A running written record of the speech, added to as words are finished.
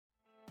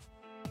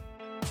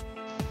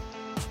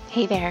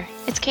Hey there,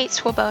 it's Kate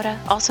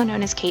Swoboda, also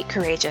known as Kate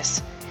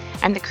Courageous.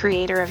 I'm the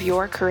creator of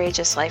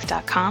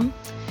YourCourageousLife.com,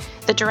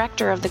 the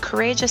director of the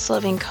Courageous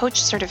Living Coach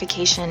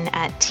certification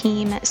at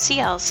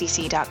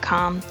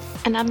TeamCLCC.com,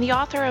 and I'm the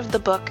author of the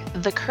book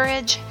The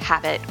Courage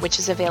Habit, which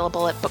is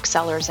available at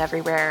booksellers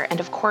everywhere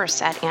and of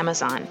course at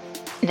Amazon.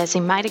 And as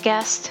you might have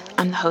guessed,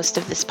 I'm the host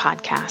of this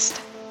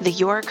podcast, the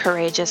Your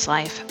Courageous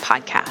Life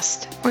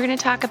podcast. We're going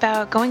to talk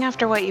about going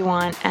after what you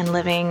want and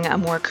living a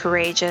more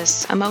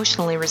courageous,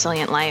 emotionally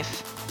resilient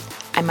life.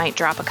 I might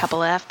drop a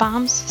couple of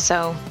F-bombs,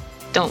 so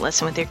don't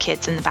listen with your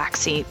kids in the back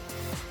seat.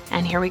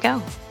 And here we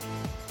go.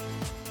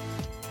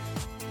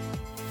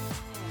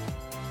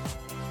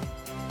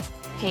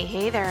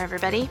 Hey there,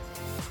 everybody.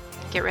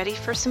 Get ready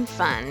for some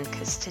fun,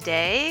 because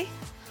today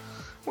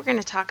we're going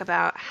to talk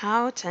about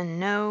how to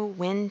know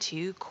when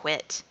to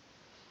quit.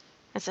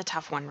 That's a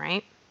tough one,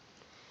 right?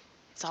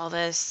 It's all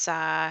this, do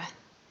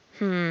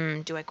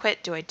I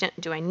quit? Do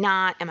I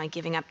not? Am I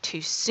giving up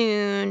too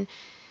soon?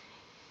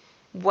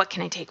 What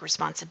can I take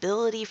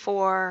responsibility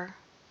for?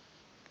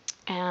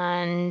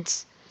 And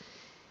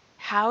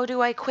how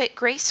do I quit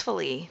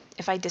gracefully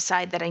if I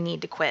decide that I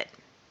need to quit?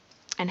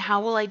 And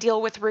how will I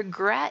deal with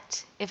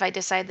regret if I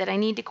decide that I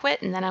need to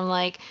quit and then I'm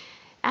like,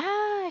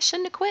 I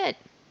shouldn't have quit?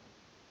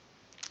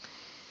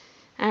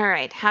 All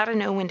right, how to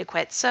know when to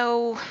quit.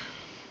 So,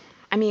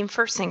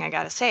 first thing I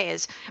gotta say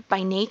is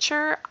by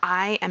nature,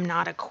 I am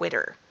not a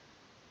quitter.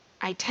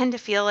 I tend to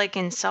feel like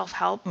in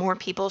self-help, more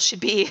people should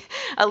be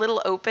a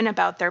little open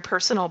about their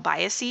personal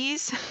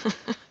biases.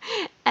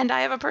 And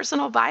I have a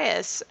personal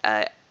bias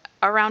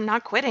around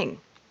not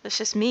quitting. That's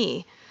just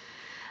me.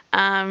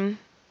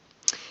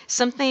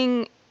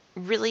 Something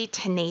really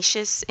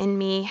tenacious in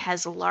me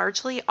has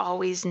largely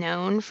always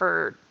known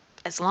for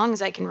as long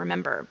as I can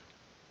remember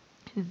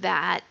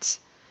that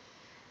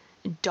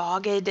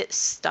dogged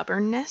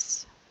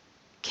stubbornness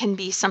can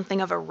be something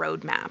of a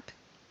roadmap.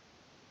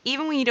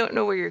 Even when you don't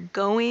know where you're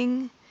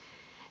going,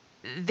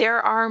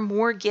 there are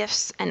more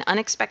gifts and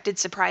unexpected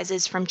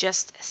surprises from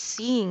just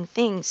seeing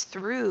things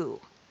through,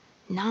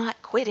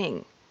 not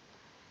quitting,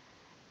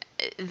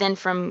 than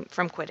from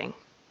quitting.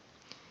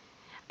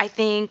 I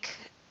think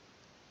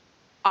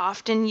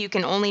often you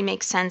can only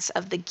make sense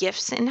of the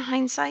gifts in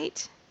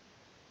hindsight.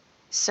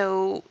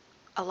 So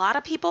a lot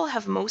of people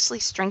have mostly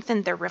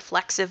strengthened their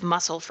reflexive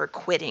muscle for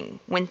quitting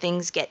when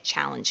things get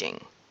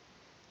challenging.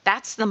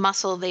 That's the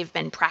muscle they've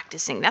been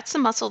practicing. That's the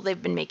muscle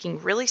they've been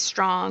making really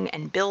strong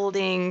and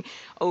building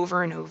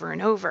over and over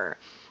and over.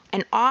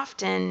 And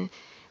often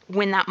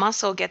when that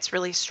muscle gets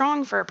really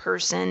strong for a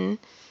person,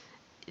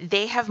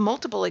 they have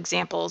multiple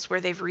examples where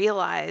they've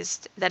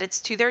realized that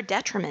it's to their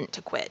detriment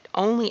to quit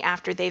only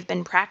after they've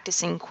been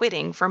practicing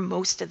quitting for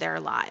most of their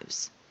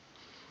lives.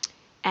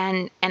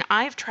 And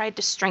I've tried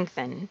to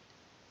strengthen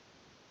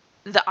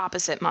the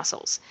opposite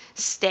muscles.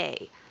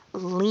 Stay,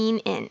 lean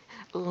in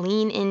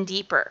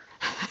deeper.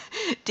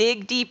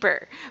 Dig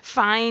deeper,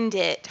 find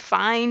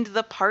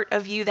the part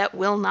of you that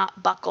will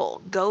not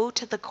buckle, go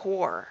to the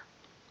core.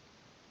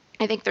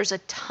 I think there's a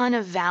ton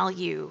of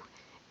value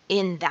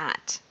in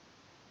that.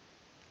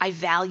 I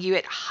value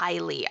it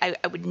highly. I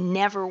would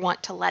never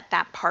want to let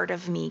that part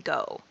of me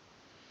go.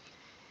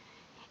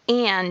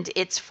 And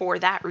it's for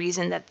that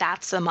reason that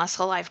that's a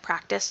muscle I've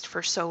practiced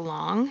for so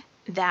long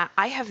that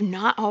I have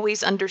not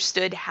always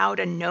understood how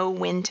to know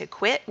when to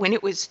quit when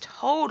it was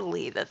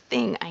totally the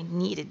thing I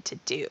needed to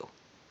do.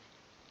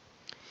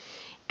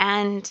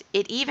 And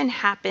it even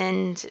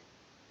happened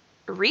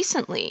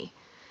recently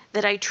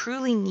that I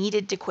truly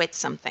needed to quit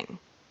something.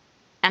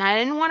 And I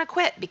didn't want to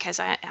quit because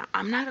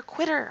I'm not a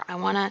quitter. I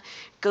want to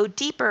go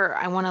deeper.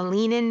 I want to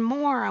lean in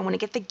more. I want to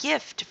get the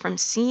gift from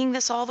seeing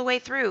this all the way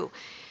through.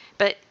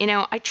 But,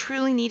 I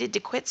truly needed to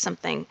quit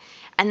something.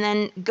 And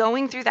then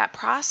going through that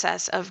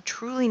process of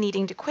truly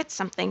needing to quit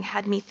something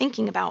had me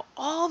thinking about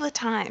all the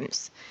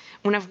times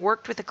when I've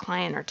worked with a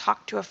client or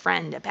talked to a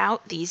friend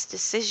about these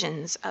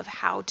decisions of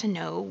how to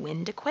know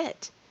when to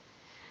quit.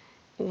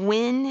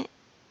 When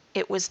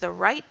it was the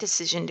right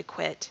decision to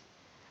quit,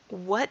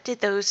 what did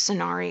those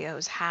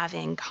scenarios have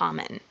in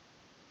common?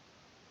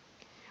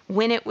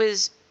 When it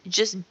was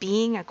just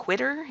being a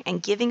quitter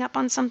and giving up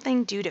on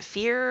something due to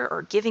fear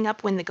or giving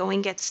up when the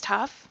going gets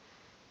tough,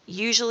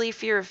 usually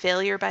fear of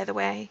failure, by the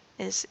way,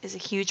 is a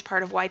huge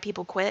part of why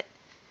people quit.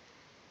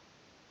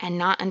 And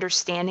not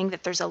understanding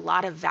that there's a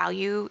lot of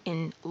value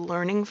in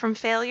learning from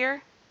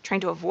failure,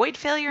 trying to avoid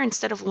failure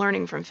instead of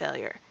learning from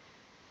failure.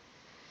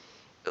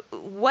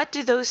 What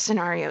do those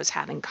scenarios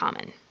have in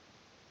common?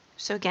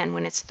 So again,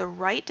 when it's the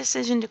right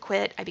decision to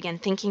quit, I began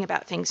thinking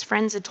about things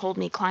friends had told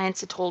me,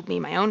 clients had told me,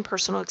 my own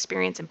personal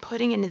experience, and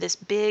putting into this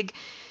big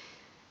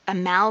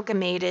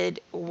amalgamated,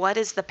 what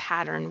is the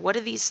pattern? What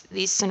do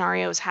these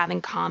scenarios have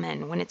in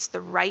common when it's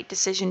the right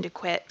decision to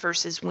quit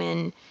versus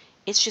when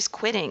it's just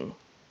quitting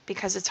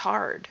because it's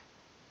hard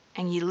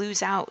and you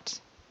lose out?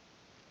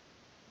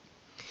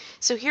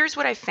 So here's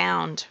what I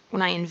found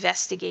when I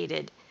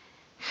investigated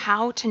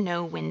how to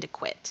know when to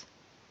quit.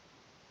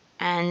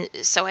 And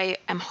so I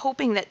am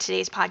hoping that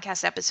today's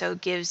podcast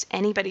episode gives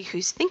anybody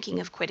who's thinking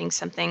of quitting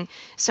something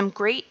some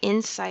great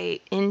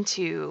insight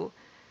into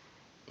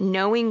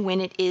knowing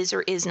when it is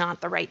or is not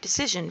the right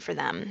decision for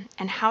them,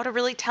 and how to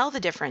really tell the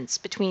difference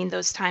between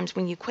those times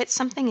when you quit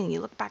something and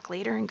you look back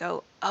later and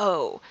go,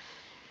 oh,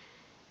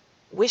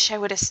 wish I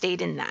would have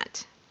stayed in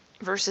that,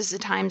 versus the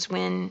times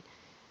when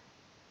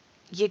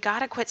you got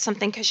to quit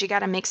something because you got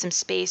to make some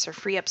space or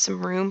free up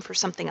some room for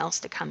something else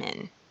to come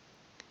in.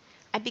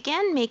 I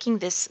began making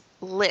this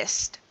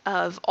list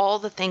of all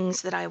the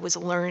things that I was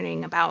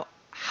learning about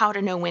how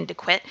to know when to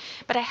quit,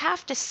 but I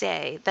have to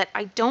say that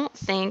I don't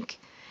think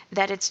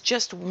that it's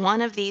just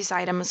one of these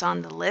items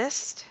on the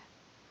list,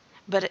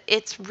 but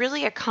it's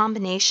really a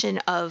combination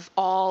of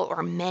all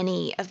or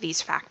many of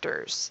these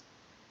factors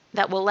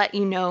that will let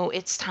you know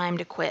it's time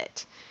to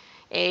quit.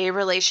 A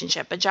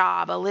relationship, a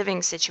job, a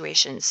living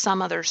situation,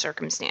 some other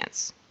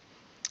circumstance.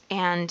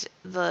 And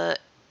the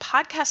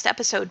podcast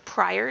episode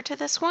prior to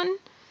this one,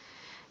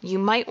 you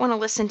might want to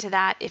listen to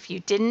that. If you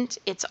didn't,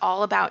 it's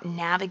all about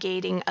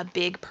navigating a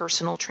big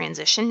personal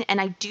transition. And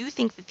I do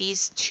think that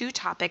these two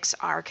topics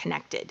are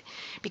connected,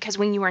 because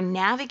when you are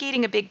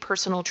navigating a big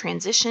personal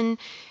transition,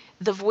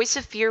 the voice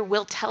of fear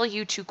will tell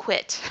you to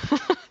quit.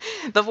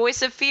 The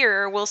voice of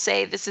fear will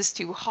say, this is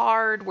too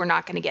hard. We're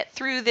not going to get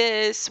through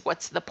this.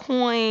 What's the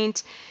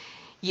point?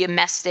 You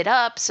messed it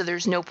up, so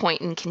there's no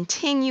point in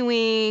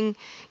continuing.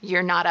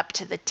 You're not up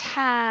to the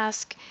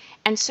task.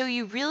 And so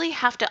you really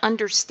have to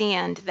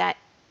understand that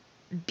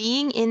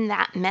being in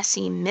that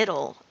messy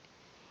middle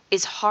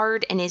is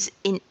hard and is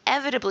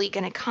inevitably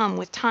going to come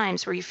with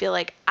times where you feel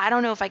like, I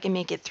don't know if I can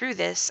make it through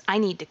this. I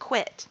need to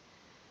quit.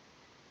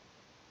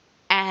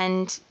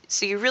 And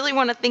so you really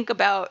want to think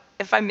about,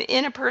 if I'm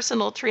in a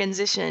personal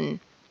transition,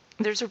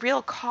 there's a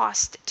real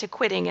cost to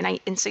quitting.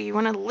 And so you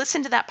want to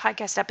listen to that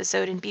podcast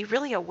episode and be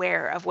really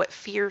aware of what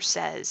fear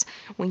says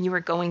when you are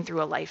going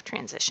through a life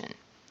transition.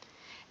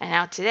 And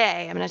now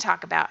today, I'm going to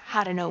talk about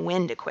how to know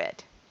when to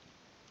quit.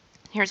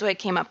 Here's what I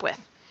came up with.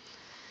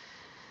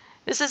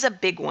 This is a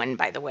big one,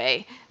 by the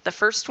way. The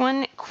first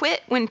one,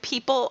 quit when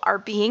people are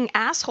being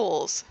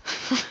assholes,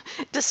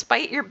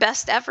 despite your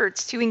best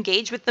efforts to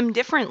engage with them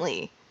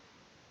differently.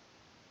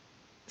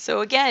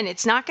 So again,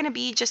 it's not going to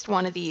be just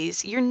one of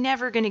these. You're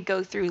never going to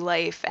go through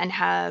life and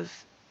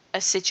have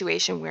a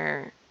situation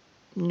where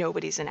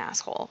nobody's an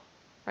asshole,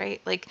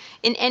 right? Like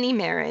in any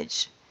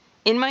marriage,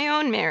 in my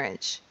own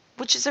marriage,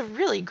 which is a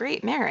really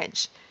great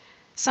marriage,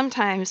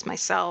 sometimes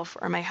myself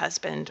or my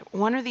husband,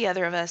 one or the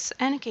other of us,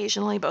 and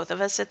occasionally both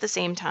of us at the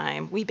same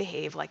time, we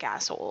behave like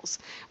assholes.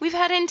 We've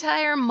had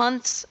entire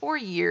months or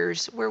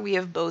years where we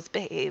have both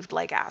behaved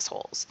like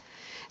assholes.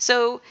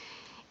 So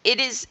it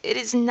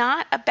is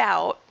not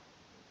about,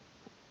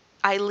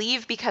 I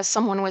leave because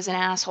someone was an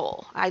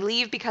asshole. I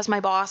leave because my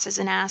boss is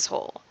an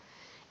asshole.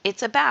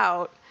 It's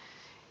about,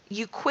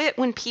 you quit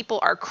when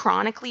people are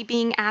chronically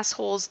being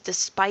assholes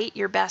despite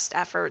your best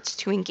efforts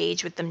to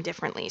engage with them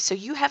differently. So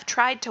you have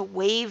tried to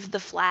wave the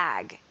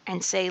flag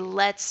and say,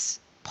 let's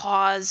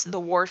pause the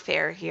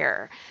warfare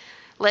here.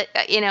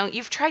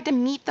 You've tried to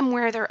meet them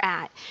where they're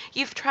at.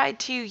 You've tried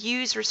to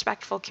use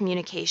respectful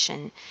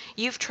communication.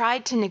 You've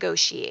tried to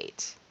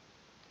negotiate.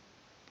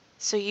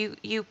 So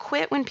you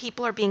quit when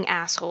people are being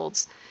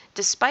assholes,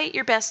 despite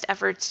your best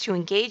efforts to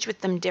engage with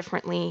them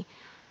differently,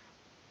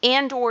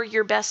 and or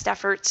your best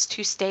efforts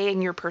to stay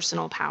in your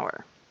personal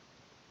power.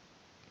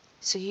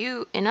 So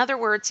in other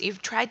words,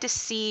 you've tried to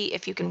see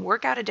if you can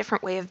work out a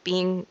different way of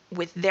being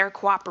with their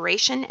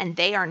cooperation and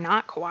they are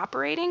not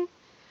cooperating,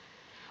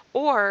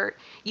 or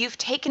you've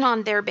taken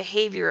on their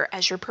behavior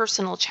as your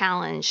personal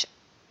challenge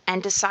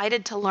and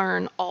decided to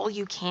learn all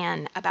you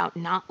can about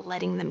not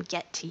letting them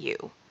get to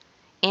you,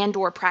 and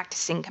or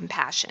practicing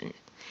compassion.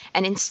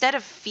 And instead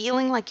of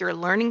feeling like you're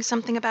learning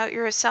something about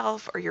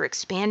yourself or you're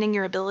expanding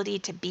your ability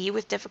to be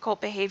with difficult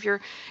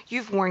behavior,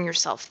 you've worn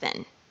yourself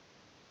thin.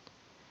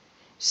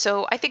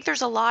 So I think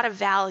there's a lot of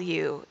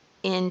value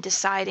in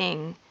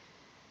deciding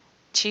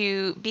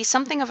to be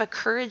something of a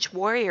courage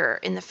warrior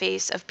in the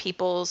face of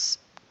people's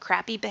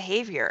crappy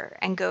behavior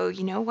and go,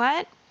 you know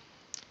what?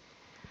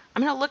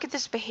 I'm going to look at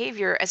this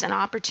behavior as an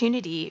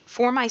opportunity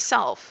for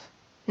myself,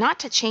 not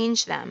to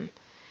change them,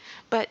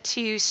 but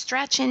to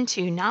stretch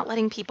into not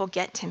letting people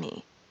get to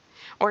me,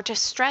 or to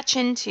stretch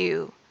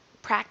into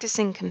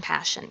practicing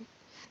compassion.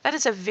 That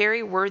is a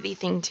very worthy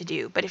thing to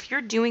do. But if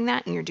you're doing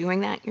that and you're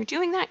doing that, you're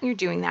doing that and you're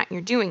doing that and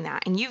you're doing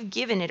that, and you've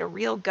given it a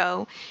real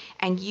go,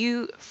 and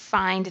you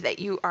find that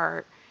you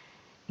are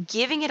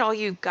giving it all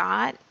you've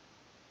got,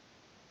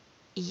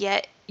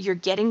 yet you're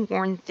getting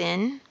worn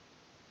thin,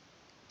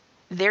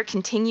 they're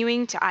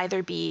continuing to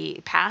either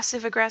be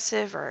passive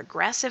aggressive or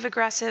aggressive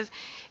aggressive,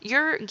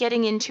 you're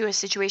getting into a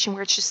situation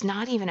where it's just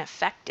not even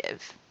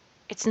effective.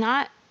 It's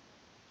not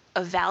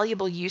a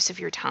valuable use of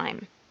your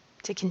time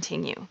to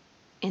continue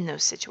in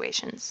those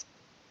situations.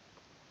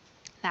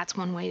 That's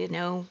one way to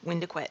know when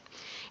to quit.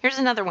 Here's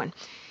another one.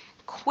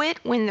 Quit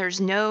when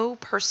there's no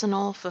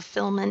personal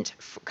fulfillment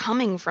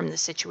coming from the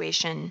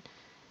situation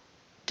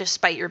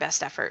despite your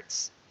best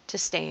efforts to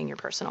stay in your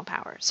personal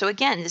power. So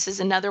again, this is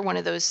another one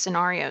of those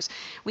scenarios.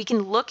 We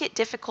can look at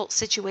difficult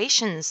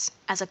situations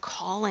as a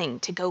calling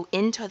to go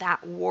into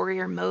that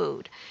warrior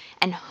mode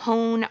and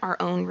hone our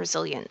own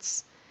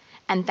resilience.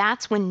 And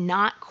that's when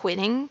not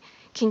quitting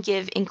can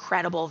give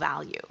incredible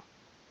value.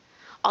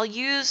 I'll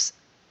use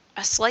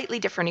a slightly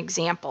different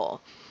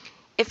example.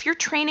 If you're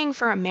training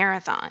for a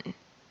marathon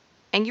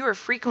and you are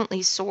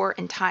frequently sore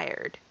and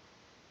tired,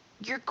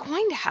 you're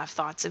going to have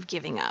thoughts of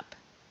giving up.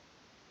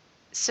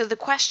 So the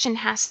question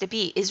has to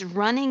be, is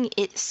running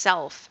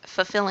itself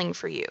fulfilling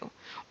for you?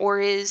 Or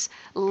is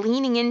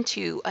leaning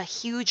into a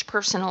huge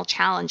personal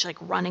challenge like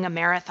running a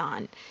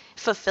marathon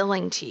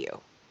fulfilling to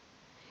you?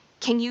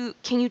 Can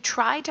you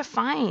try to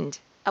find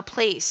a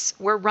place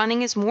where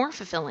running is more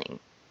fulfilling?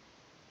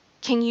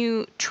 Can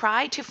you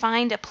try to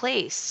find a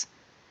place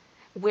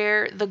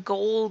where the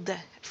gold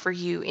for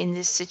you in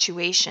this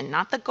situation,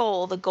 not the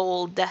goal, the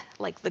gold,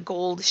 like the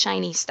gold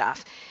shiny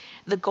stuff,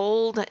 the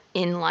gold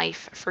in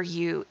life for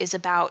you is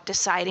about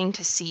deciding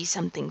to see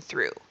something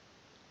through.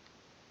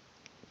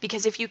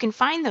 Because if you can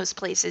find those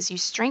places, you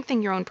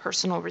strengthen your own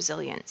personal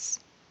resilience.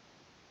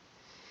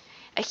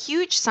 A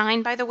huge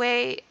sign, by the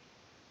way,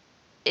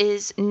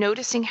 is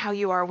noticing how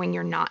you are when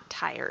you're not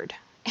tired.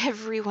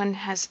 Everyone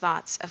has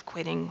thoughts of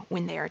quitting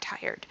when they are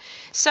tired.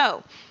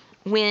 So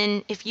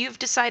if you've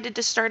decided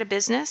to start a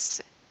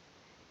business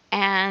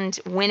and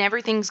when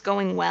everything's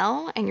going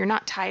well and you're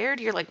not tired,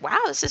 you're like, wow,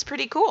 this is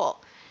pretty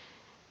cool.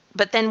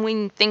 But then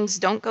when things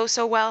don't go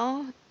so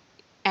well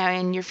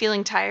and you're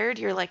feeling tired,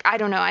 you're like, I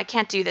don't know, I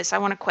can't do this. I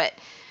want to quit.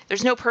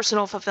 There's no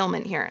personal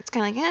fulfillment here. It's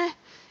kind of like,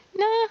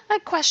 I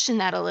question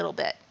that a little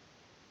bit.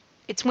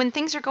 It's when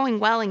things are going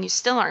well and you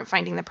still aren't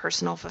finding the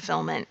personal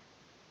fulfillment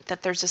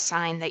that there's a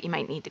sign that you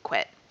might need to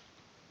quit.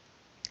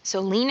 So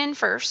lean in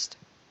first.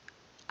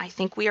 I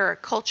think we are a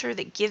culture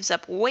that gives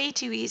up way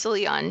too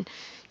easily on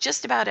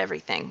just about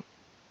everything.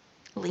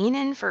 Lean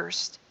in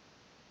first.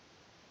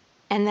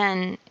 And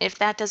then if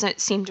that doesn't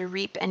seem to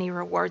reap any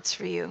rewards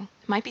for you,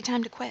 it might be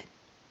time to quit.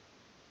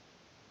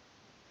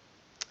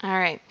 All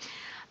right.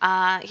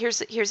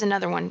 Here's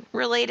another one.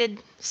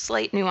 Related,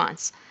 slight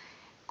nuance.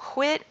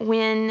 Quit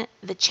when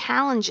the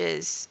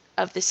challenges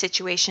of the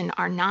situation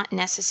are not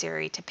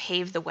necessary to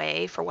pave the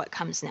way for what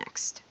comes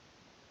next.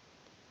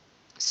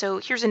 So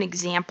here's an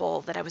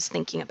example that I was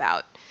thinking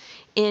about.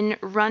 In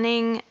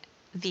running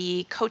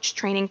the coach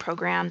training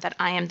program that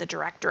I am the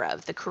director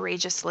of, the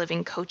Courageous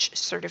Living Coach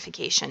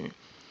Certification,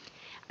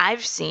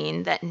 I've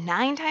seen that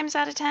 9 times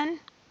out of 10,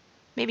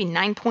 maybe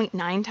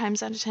 9.9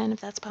 times out of 10, if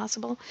that's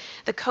possible,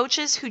 the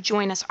coaches who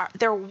join us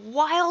they're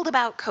wild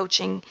about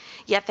coaching,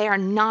 yet they are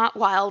not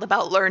wild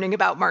about learning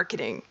about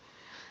marketing.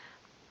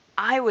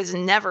 I was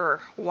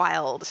never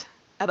wild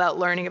about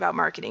learning about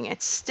marketing.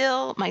 It's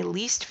still my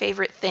least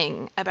favorite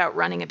thing about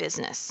running a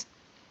business.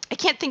 I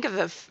can't think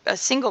of a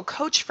single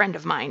coach friend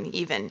of mine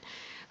even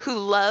who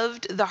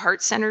loved the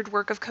heart-centered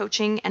work of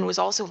coaching and was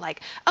also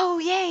like, oh,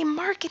 yay,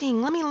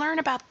 marketing, let me learn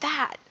about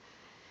that.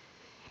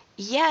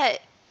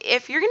 Yet,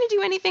 if you're going to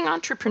do anything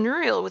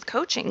entrepreneurial with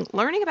coaching,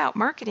 learning about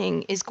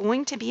marketing is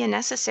going to be a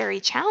necessary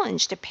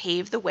challenge to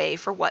pave the way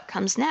for what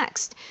comes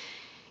next.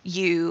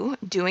 You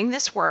doing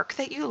this work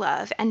that you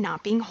love and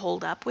not being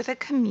holed up with a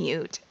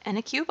commute and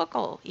a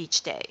cubicle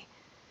each day.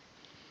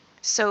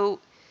 So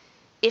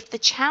if the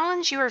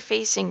challenge you are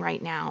facing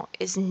right now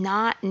is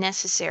not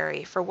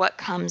necessary for what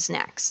comes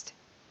next,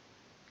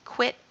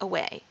 quit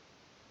away.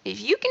 If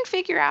you can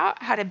figure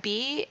out how to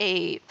be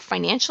a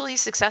financially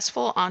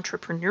successful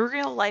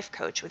entrepreneurial life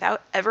coach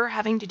without ever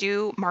having to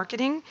do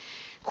marketing,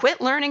 quit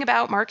learning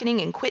about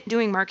marketing and quit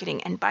doing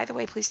marketing. And by the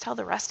way, please tell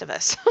the rest of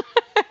us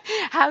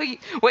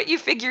what you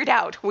figured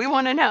out. We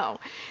want to know.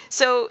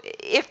 So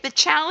if the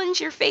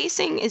challenge you're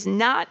facing is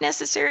not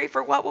necessary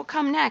for what will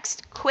come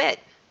next, quit.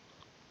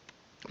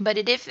 But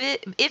if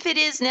it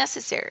is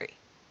necessary,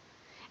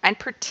 and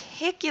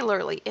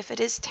particularly if it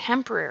is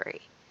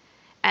temporary,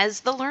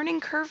 as the learning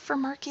curve for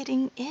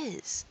marketing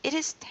is, it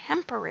is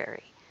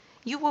temporary.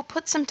 You will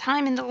put some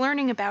time into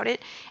learning about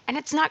it, and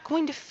it's not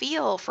going to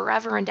feel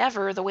forever and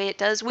ever the way it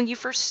does when you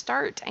first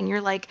start and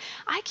you're like,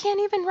 I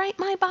can't even write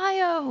my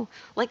bio.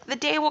 Like the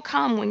day will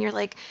come when you're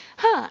like,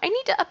 I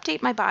need to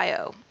update my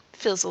bio.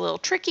 Feels a little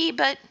tricky,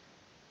 but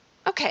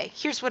okay,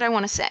 here's what I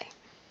want to say.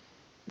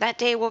 That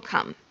day will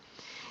come.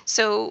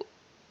 So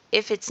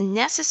if it's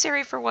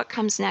necessary for what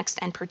comes next,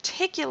 and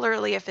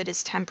particularly if it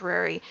is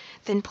temporary,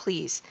 then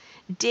please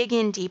dig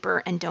in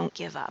deeper and don't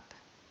give up.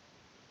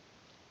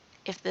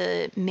 If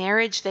the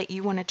marriage that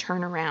you want to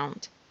turn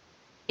around,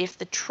 if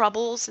the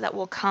troubles that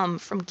will come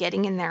from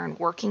getting in there and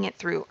working it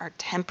through are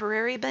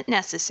temporary but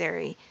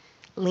necessary,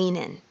 lean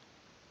in.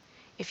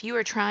 If you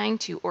are trying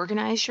to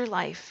organize your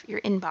life,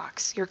 your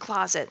inbox, your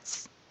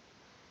closets,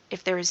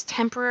 if there is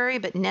temporary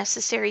but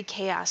necessary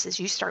chaos as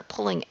you start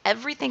pulling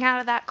everything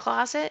out of that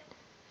closet,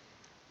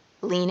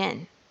 lean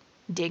in,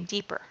 dig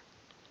deeper.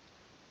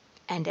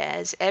 And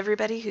as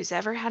everybody who's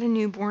ever had a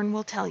newborn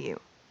will tell you,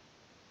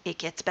 it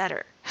gets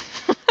better.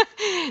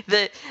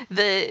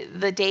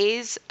 The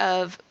days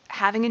of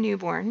having a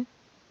newborn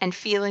and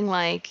feeling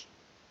like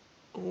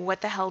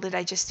what the hell did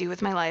I just do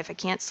with my life? I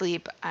can't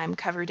sleep. I'm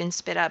covered in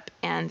spit up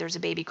and there's a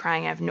baby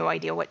crying. I have no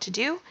idea what to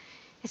do.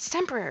 It's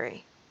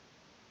temporary.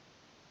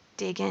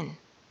 Dig in.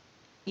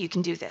 You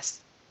can do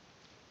this.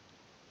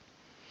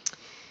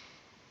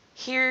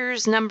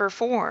 Here's number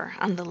 4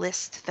 on the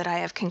list that I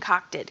have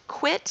concocted.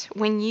 Quit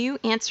when you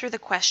answer the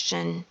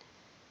question,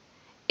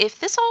 if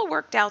this all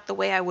worked out the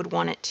way I would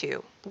want it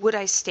to, would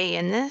I stay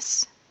in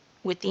this?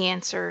 With the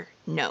answer,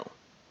 no.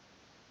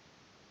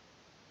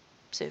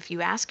 So if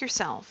you ask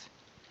yourself,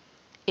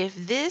 if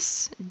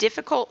this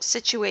difficult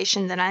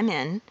situation that I'm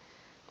in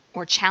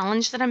or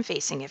challenge that I'm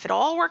facing, if it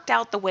all worked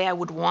out the way I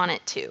would want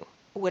it to,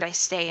 would I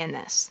stay in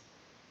this?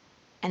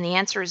 And the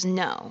answer is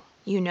no.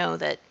 You know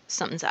that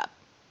something's up.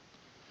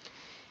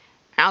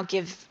 I'll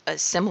give a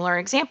similar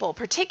example.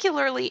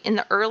 Particularly in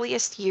the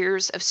earliest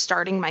years of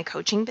starting my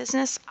coaching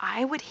business,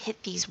 I would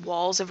hit these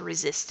walls of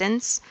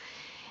resistance,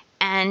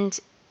 and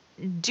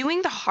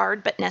doing the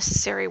hard but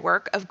necessary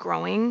work of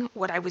growing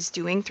what I was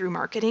doing through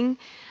marketing,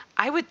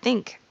 I would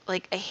think,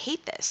 like, I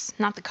hate this.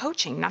 Not the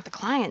coaching, not the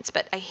clients,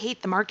 but I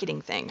hate the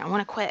marketing thing. I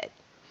want to quit.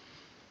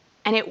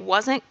 And it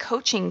wasn't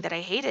coaching that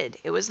I hated.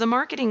 It was the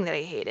marketing that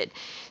I hated.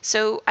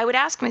 So I would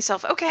ask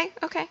myself, okay,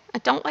 I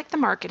don't like the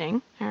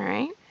marketing, all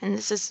right? And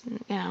this is,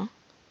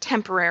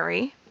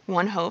 temporary,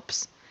 one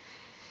hopes.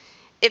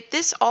 If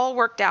this all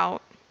worked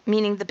out,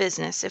 meaning the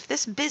business, if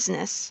this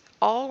business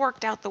all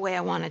worked out the way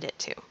I wanted it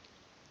to,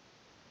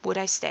 would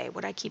I stay?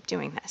 Would I keep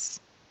doing this?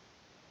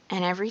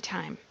 And every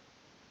time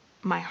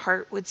my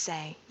heart would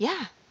say,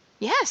 yeah,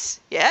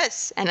 yes.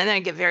 And then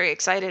I'd get very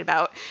excited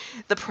about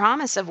the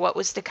promise of what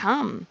was to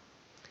come.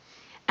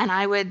 And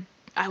I would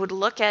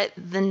look at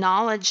the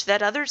knowledge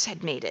that others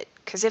had made it.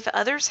 Because if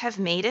others have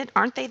made it,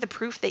 aren't they the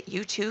proof that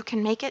you too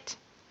can make it?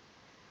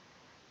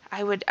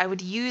 I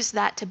would use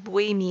that to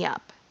buoy me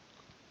up.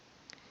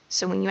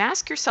 So when you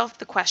ask yourself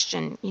the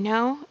question,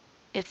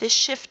 if this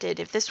shifted,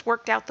 if this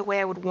worked out the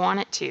way I would want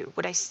it to,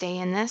 would I stay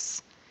in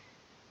this?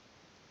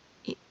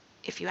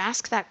 If you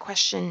ask that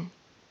question,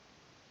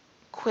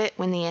 quit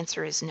when the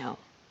answer is no.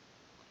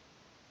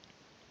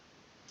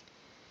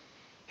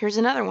 Here's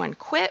another one.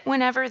 Quit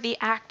whenever the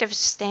act of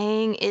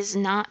staying is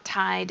not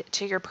tied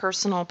to your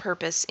personal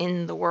purpose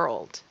in the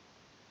world.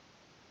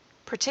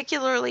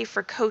 Particularly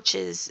for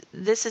coaches,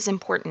 this is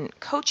important.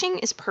 Coaching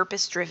is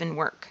purpose-driven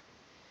work.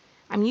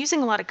 I'm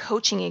using a lot of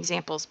coaching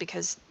examples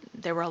because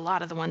there were a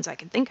lot of the ones I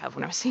could think of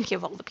when I was thinking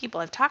of all the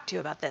people I've talked to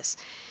about this.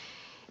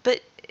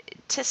 But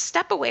to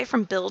step away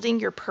from building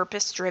your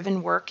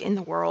purpose-driven work in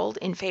the world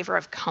in favor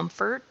of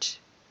comfort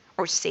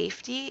or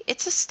safety,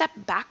 it's a step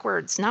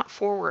backwards, not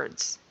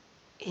forwards,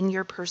 in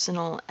your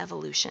personal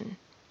evolution.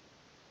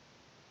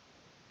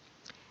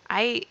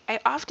 I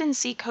often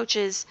see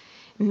coaches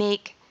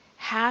make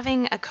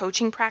having a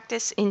coaching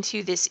practice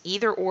into this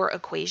either-or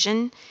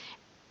equation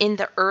in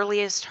the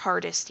earliest,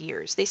 hardest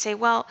years. They say,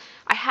 well,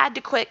 I had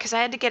to quit because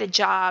I had to get a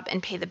job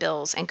and pay the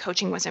bills, and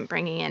coaching wasn't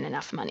bringing in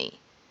enough money.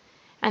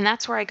 And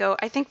that's where I go,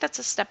 I think that's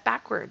a step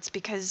backwards,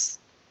 because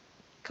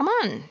come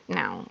on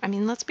now. I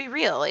mean, let's be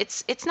real.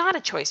 It's not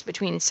a choice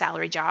between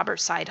salary job or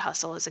side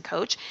hustle as a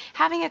coach.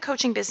 Having a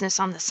coaching business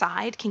on the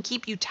side can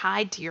keep you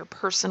tied to your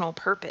personal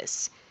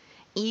purpose,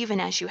 even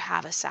as you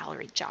have a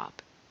salaried job.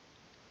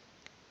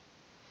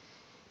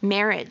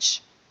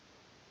 Marriage.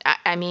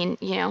 I mean,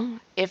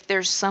 if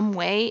there's some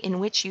way in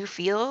which you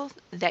feel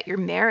that your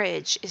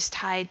marriage is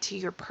tied to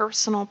your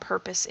personal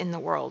purpose in the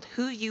world,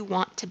 who you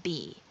want to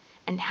be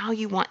and how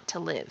you want to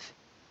live,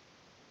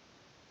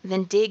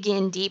 then dig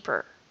in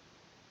deeper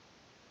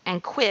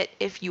and quit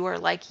if you are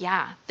like,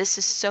 yeah, this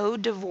is so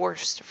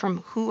divorced from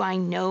who I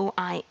know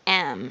I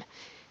am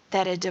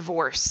that a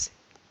divorce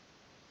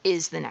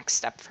is the next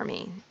step for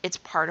me. It's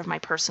part of my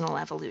personal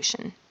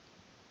evolution.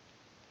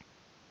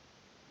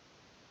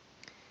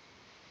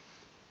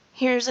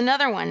 Here's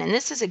another one, and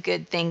this is a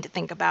good thing to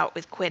think about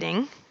with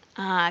quitting.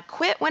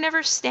 Quit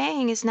whenever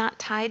staying is not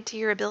tied to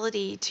your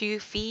ability to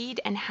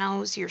feed and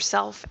house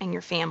yourself and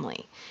your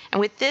family. And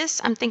with this,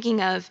 I'm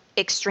thinking of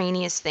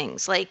extraneous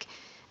things like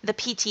the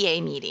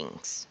PTA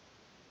meetings.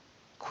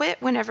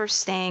 Quit whenever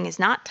staying is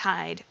not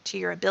tied to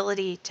your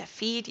ability to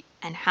feed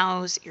and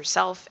house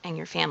yourself and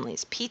your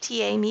families.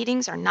 PTA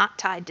meetings are not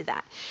tied to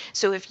that.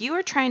 So if you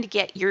are trying to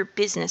get your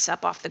business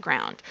up off the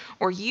ground,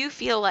 or you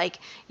feel like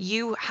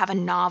you have a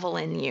novel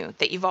in you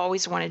that you've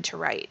always wanted to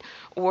write,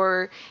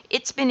 or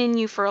it's been in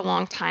you for a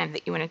long time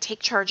that you want to take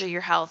charge of your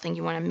health and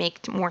you want to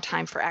make more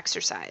time for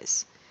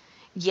exercise,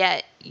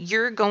 yet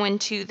you're going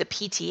to the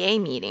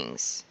PTA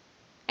meetings,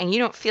 and you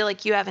don't feel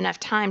like you have enough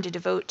time to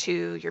devote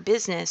to your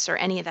business or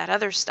any of that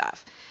other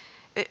stuff,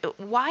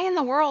 why in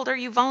the world are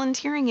you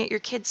volunteering at your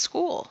kid's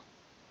school?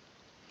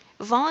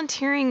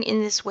 Volunteering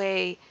in this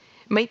way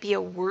might be a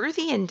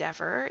worthy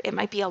endeavor. It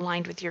might be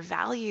aligned with your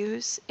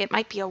values. It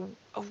might be a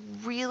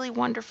really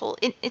wonderful,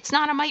 it's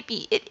not a might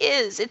be, it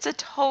is. It's a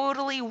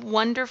totally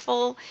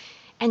wonderful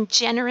and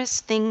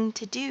generous thing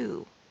to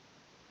do.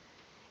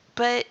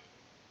 But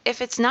if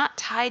it's not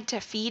tied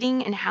to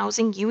feeding and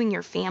housing you and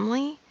your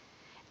family,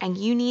 and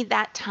you need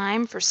that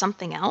time for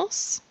something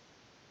else,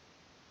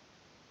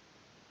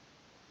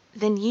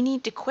 then you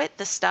need to quit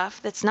the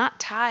stuff that's not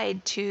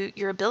tied to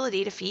your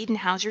ability to feed and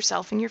house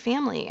yourself and your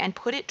family and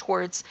put it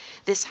towards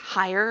this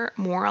higher,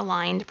 more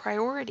aligned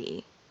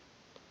priority.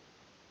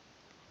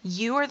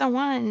 You are the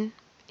one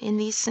in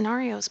these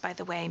scenarios, by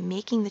the way,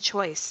 making the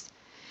choice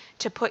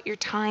to put your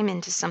time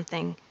into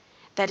something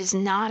that is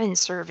not in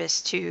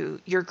service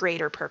to your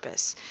greater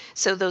purpose.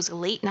 So those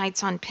late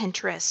nights on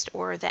Pinterest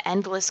or the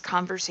endless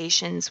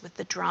conversations with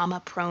the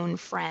drama-prone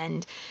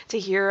friend to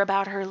hear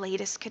about her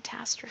latest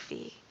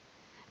catastrophe,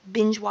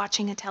 binge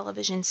watching a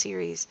television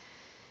series.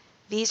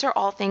 These are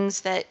all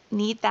things that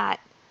need that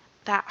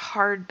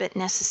hard but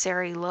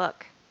necessary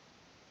look.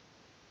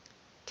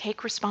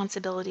 Take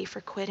responsibility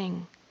for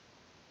quitting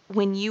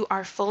when you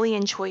are fully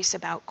in choice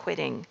about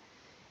quitting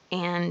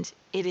and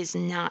it is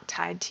not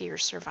tied to your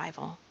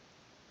survival.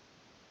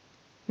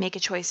 Make a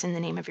choice in the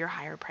name of your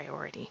higher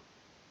priority.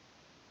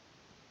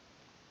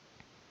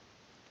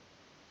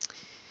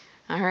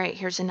 All right,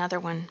 here's another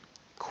one.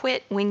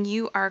 Quit when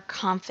you are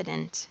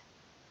confident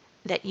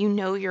that you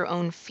know your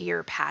own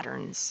fear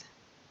patterns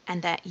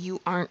and that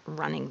you aren't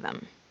running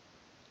them.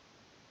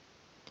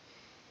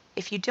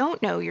 If you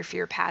don't know your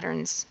fear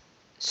patterns,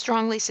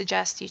 strongly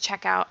suggest you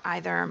check out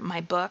either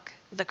my book,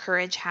 The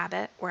Courage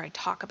Habit, where I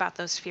talk about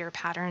those fear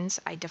patterns.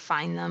 I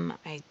define them.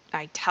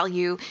 I tell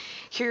you,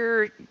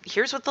 here's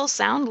what they'll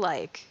sound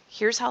like.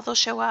 Here's how they'll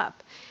show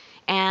up.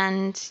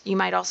 And you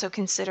might also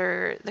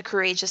consider the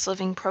Courageous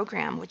Living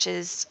Program, which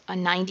is a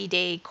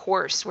 90-day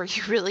course where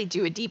you really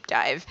do a deep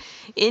dive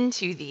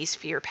into these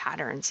fear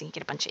patterns. And you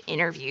get a bunch of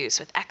interviews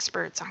with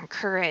experts on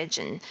courage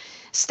and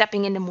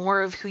stepping into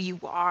more of who you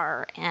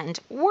are, and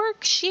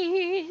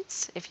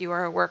worksheets. If you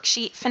are a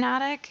worksheet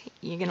fanatic,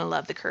 you're going to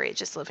love the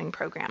Courageous Living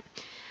Program.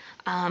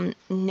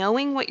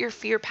 Knowing what your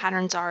fear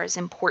patterns are is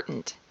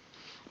important,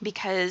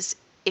 because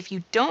if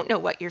you don't know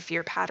what your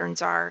fear patterns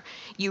are,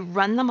 you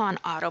run them on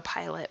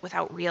autopilot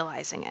without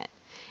realizing it.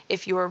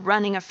 If you are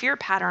running a fear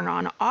pattern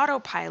on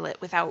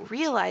autopilot without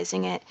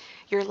realizing it,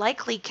 you're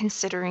likely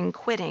considering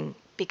quitting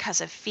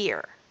because of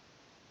fear.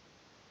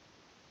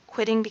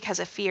 Quitting because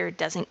of fear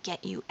doesn't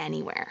get you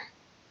anywhere.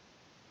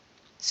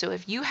 So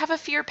if you have a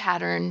fear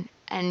pattern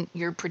and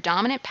your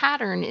predominant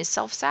pattern is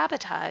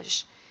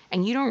self-sabotage,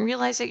 and you don't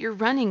realize that you're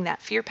running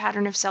that fear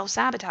pattern of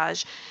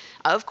self-sabotage,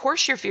 of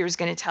course your fear is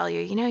going to tell you,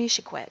 you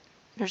should quit.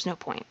 There's no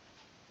point.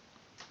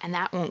 And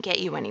that won't get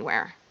you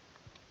anywhere.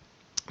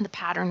 The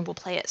pattern will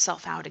play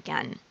itself out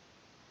again.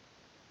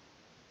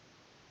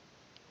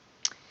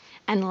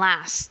 And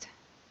last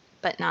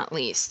but not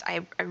least,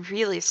 I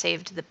really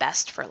saved the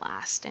best for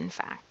last, in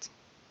fact.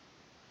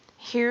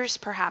 Here's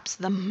perhaps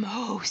the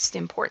most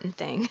important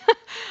thing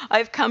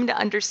I've come to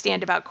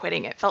understand about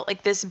quitting. It felt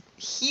like this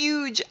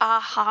huge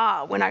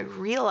aha when I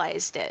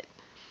realized it.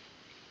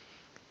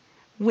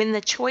 When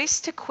the choice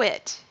to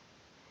quit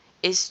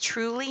is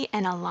truly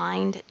an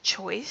aligned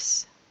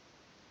choice,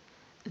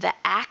 the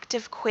act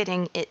of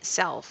quitting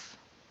itself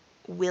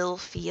will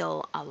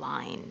feel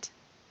aligned.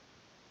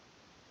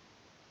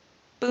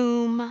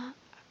 Boom,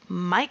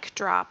 mic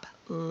drop.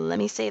 Let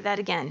me say that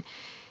again.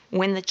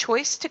 When the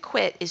choice to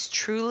quit is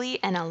truly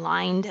an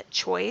aligned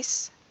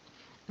choice,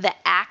 the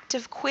act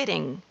of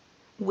quitting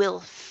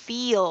will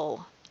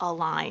feel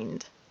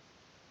aligned.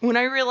 When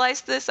I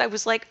realized this, I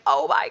was like,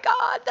 oh my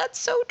God, that's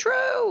so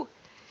true.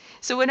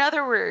 So in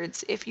other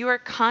words, if you are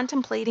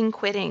contemplating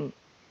quitting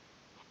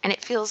and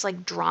it feels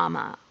like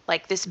drama,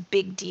 like this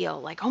big deal,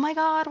 like, oh my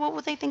God, what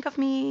would they think of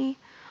me?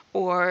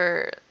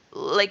 Or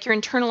like your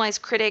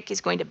internalized critic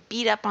is going to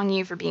beat up on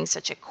you for being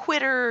such a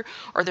quitter,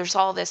 or there's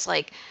all this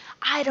like,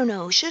 I don't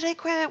know, should I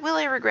quit? Will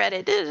I regret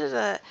it? Da, da,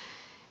 da.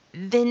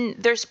 Then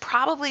there's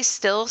probably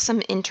still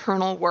some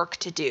internal work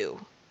to do.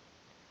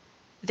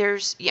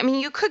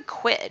 You could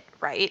quit,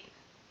 right?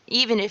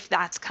 Even if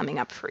that's coming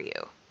up for you.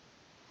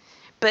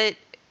 But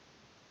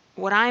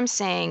what I'm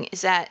saying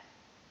is that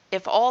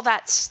if all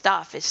that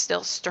stuff is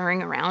still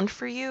stirring around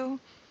for you,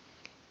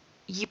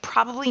 you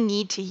probably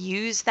need to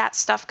use that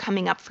stuff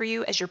coming up for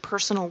you as your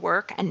personal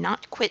work and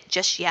not quit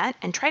just yet,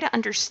 and try to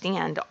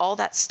understand all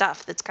that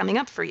stuff that's coming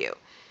up for you.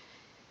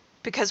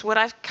 Because what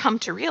I've come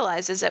to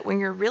realize is that when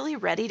you're really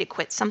ready to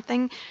quit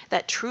something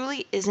that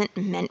truly isn't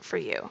meant for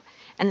you,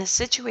 and the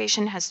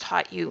situation has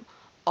taught you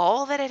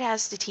all that it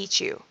has to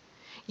teach you,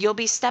 you'll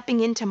be stepping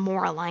into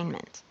more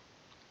alignment.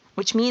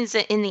 Which means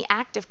that in the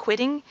act of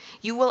quitting,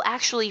 you will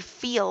actually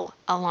feel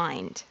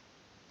aligned.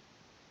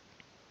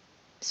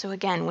 So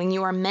again, when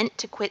you are meant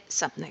to quit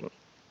something,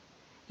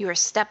 you are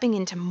stepping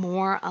into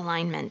more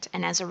alignment,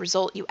 and as a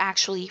result, you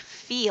actually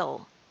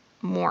feel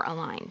more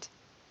aligned.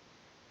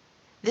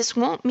 This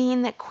won't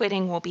mean that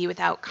quitting will be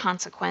without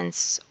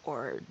consequence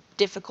or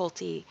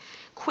difficulty.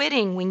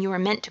 Quitting when you are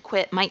meant to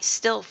quit might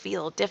still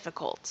feel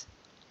difficult.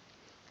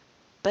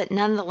 But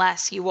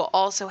nonetheless, you will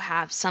also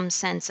have some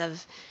sense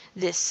of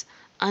this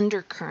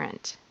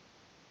undercurrent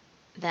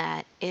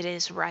that it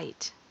is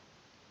right,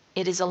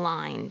 it is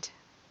aligned,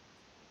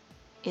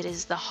 it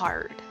is the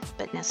hard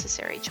but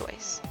necessary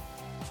choice.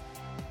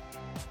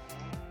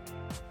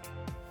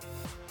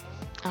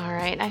 All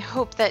right. I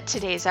hope that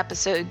today's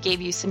episode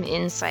gave you some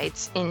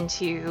insights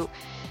into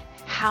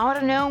how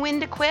to know when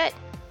to quit.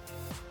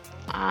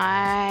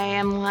 I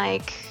am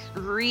like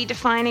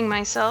redefining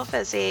myself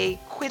as a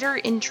quitter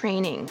in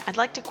training. I'd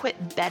like to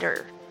quit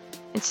better.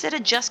 Instead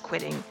of just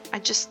quitting,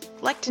 I'd just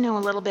like to know a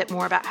little bit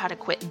more about how to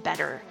quit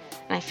better.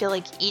 And I feel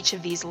like each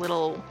of these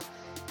little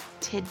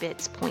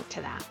tidbits point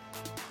to that.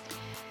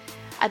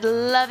 I'd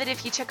love it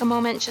if you took a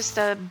moment just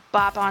to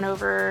bop on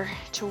over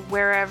to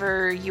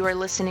wherever you are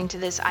listening to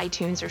this,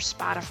 iTunes or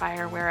Spotify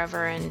or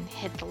wherever, and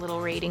hit the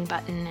little rating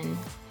button and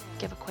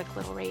give a quick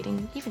little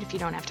rating. Even if you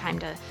don't have time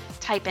to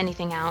type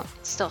anything out,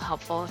 it's still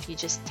helpful if you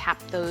just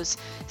tap those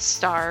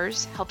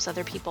stars. Helps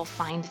other people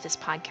find this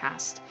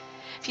podcast.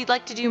 If you'd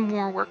like to do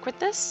more work with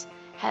this,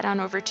 head on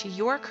over to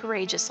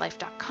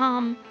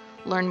yourcourageouslife.com,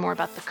 learn more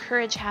about the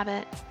Courage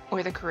Habit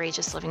or the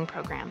Courageous Living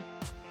Program.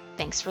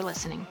 Thanks for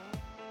listening.